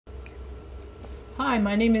Hi,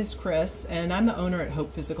 my name is Chris, and I'm the owner at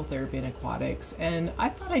Hope Physical Therapy and Aquatics. And I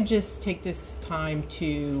thought I'd just take this time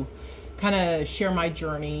to kind of share my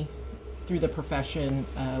journey through the profession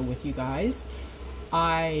with you guys.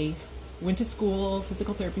 I went to school,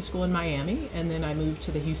 physical therapy school in Miami, and then I moved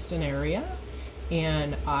to the Houston area,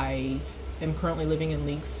 and I am currently living in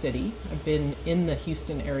League City. I've been in the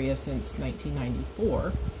Houston area since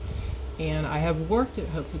 1994, and I have worked at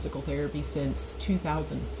Hope Physical Therapy since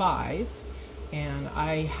 2005. And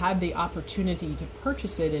I had the opportunity to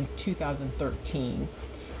purchase it in 2013.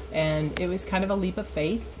 And it was kind of a leap of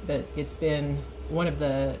faith that it's been one of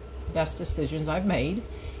the best decisions I've made.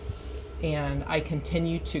 And I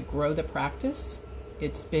continue to grow the practice.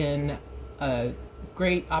 It's been a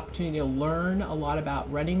great opportunity to learn a lot about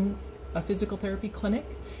running a physical therapy clinic.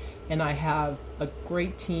 And I have a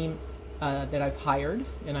great team that I've hired,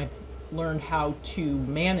 and I've learned how to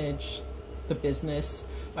manage the business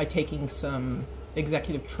by taking some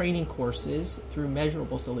executive training courses through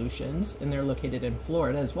Measurable Solutions, and they're located in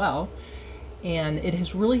Florida as well. And it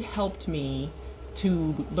has really helped me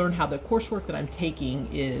to learn how the coursework that I'm taking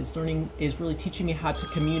is really teaching me how to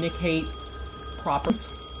communicate properly.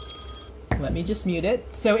 Let me just mute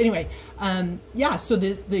it. So anyway, so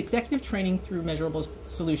the executive training through Measurable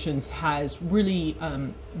Solutions has really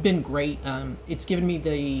been great. It's given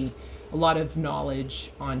me a lot of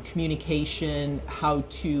knowledge on communication, how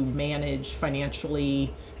to manage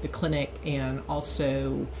financially the clinic, and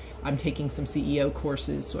also I'm taking some CEO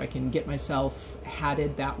courses so I can get myself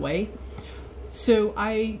hatted that way. So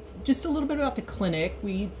just a little bit about the clinic.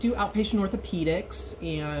 We do outpatient orthopedics,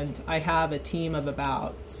 and I have a team of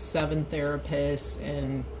about 7 therapists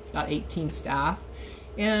and about 18 staff,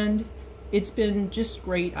 and it's been just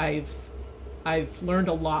great. I've learned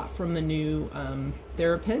a lot from the new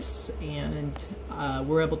therapists, and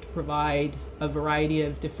we're able to provide a variety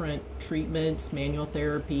of different treatments, manual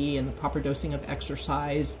therapy, and the proper dosing of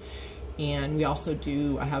exercise. And we also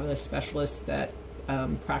I have a specialist that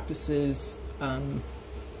practices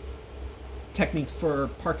techniques for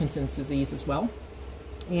Parkinson's disease as well.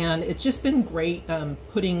 And it's just been great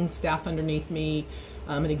putting staff underneath me,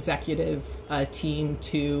 an executive team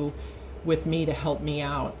with me to help me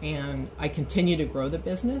out, and I continue to grow the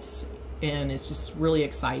business, and it's just really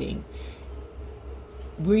exciting.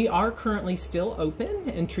 We are currently still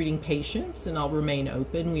open and treating patients, and I'll remain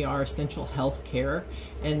open. We are essential health care,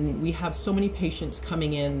 and we have so many patients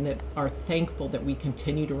coming in that are thankful that we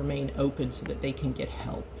continue to remain open so that they can get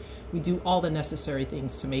help. We do all the necessary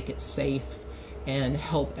things to make it safe and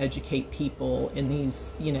help educate people in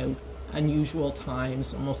these, unusual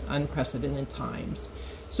times, almost unprecedented times.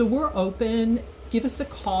 So we're open. Give us a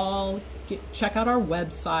call. Check out our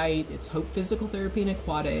website. It's Hope Physical Therapy and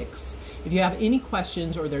Aquatics. If you have any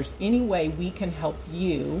questions or there's any way we can help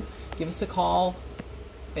you, give us a call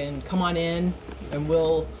and come on in, and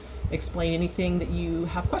we'll explain anything that you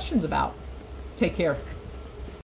have questions about. Take care.